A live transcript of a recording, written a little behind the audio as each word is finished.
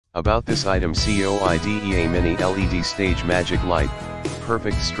About this item: COIDEA Mini LED Stage Magic Light.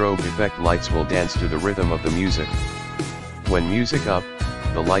 Perfect strobe effect. Lights will dance to the rhythm of the music. When music up,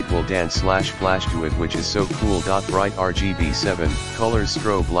 the light will dance/flash to it, which is so cool. Bright RGB 7 colors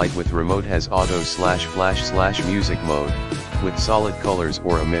strobe light with remote, has auto/flash/music mode, with solid colors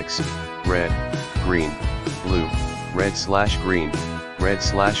or a mix, red, green, blue, red/green,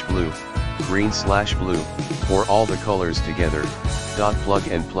 red/blue, green/blue, or all the colors together. Plug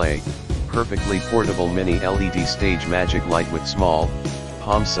and play. Perfectly portable mini LED stage magic light with small,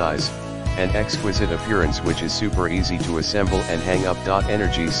 palm size, and exquisite appearance, which is super easy to assemble and hang up.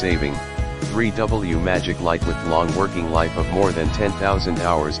 Energy saving. 3W magic light with long working life of more than 10,000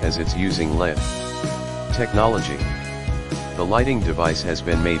 hours, as it's using LED technology. The lighting device has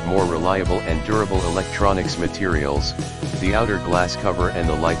been made more reliable and durable electronics materials, the outer glass cover and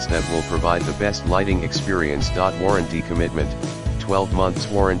the lights that will provide the best lighting experience. Warranty commitment. 12 months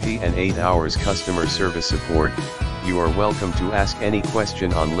warranty and 8 hours customer service support. You are welcome to ask any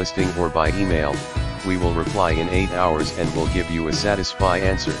question on listing or by email. We will reply in 8 hours and will give you a satisfying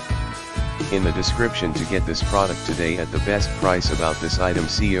answer. In the description to get this product today at the best price. About this item: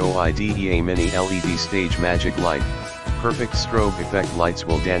 COIDEA Mini LED Stage Magic Light. Perfect strobe effect. Lights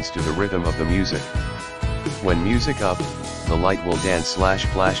will dance to the rhythm of the music. When music up, the light will dance/flash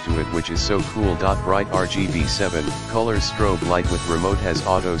to it, which is so cool. Bright RGB 7 colors strobe light with remote, has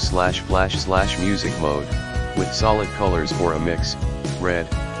auto/flash/music mode, with solid colors or a mix, red,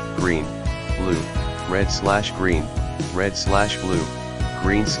 green, blue, red/green, red/blue,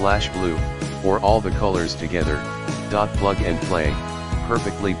 green/blue, or all the colors together. Plug and play.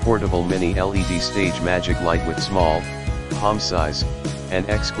 Perfectly portable mini LED stage magic light with small, palm size, and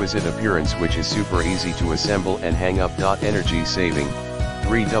exquisite appearance, which is super easy to assemble and hang up. Energy saving.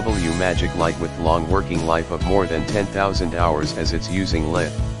 3W magic light with long working life of more than 10,000 hours, as it's using LED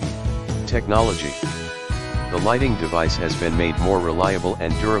technology. The lighting device has been made more reliable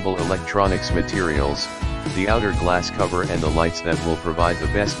and durable electronics materials, the outer glass cover and the lights that will provide the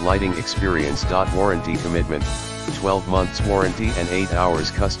best lighting experience. Warranty commitment. 12 months warranty and 8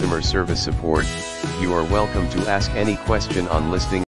 hours customer service support. You are welcome to ask any question on listing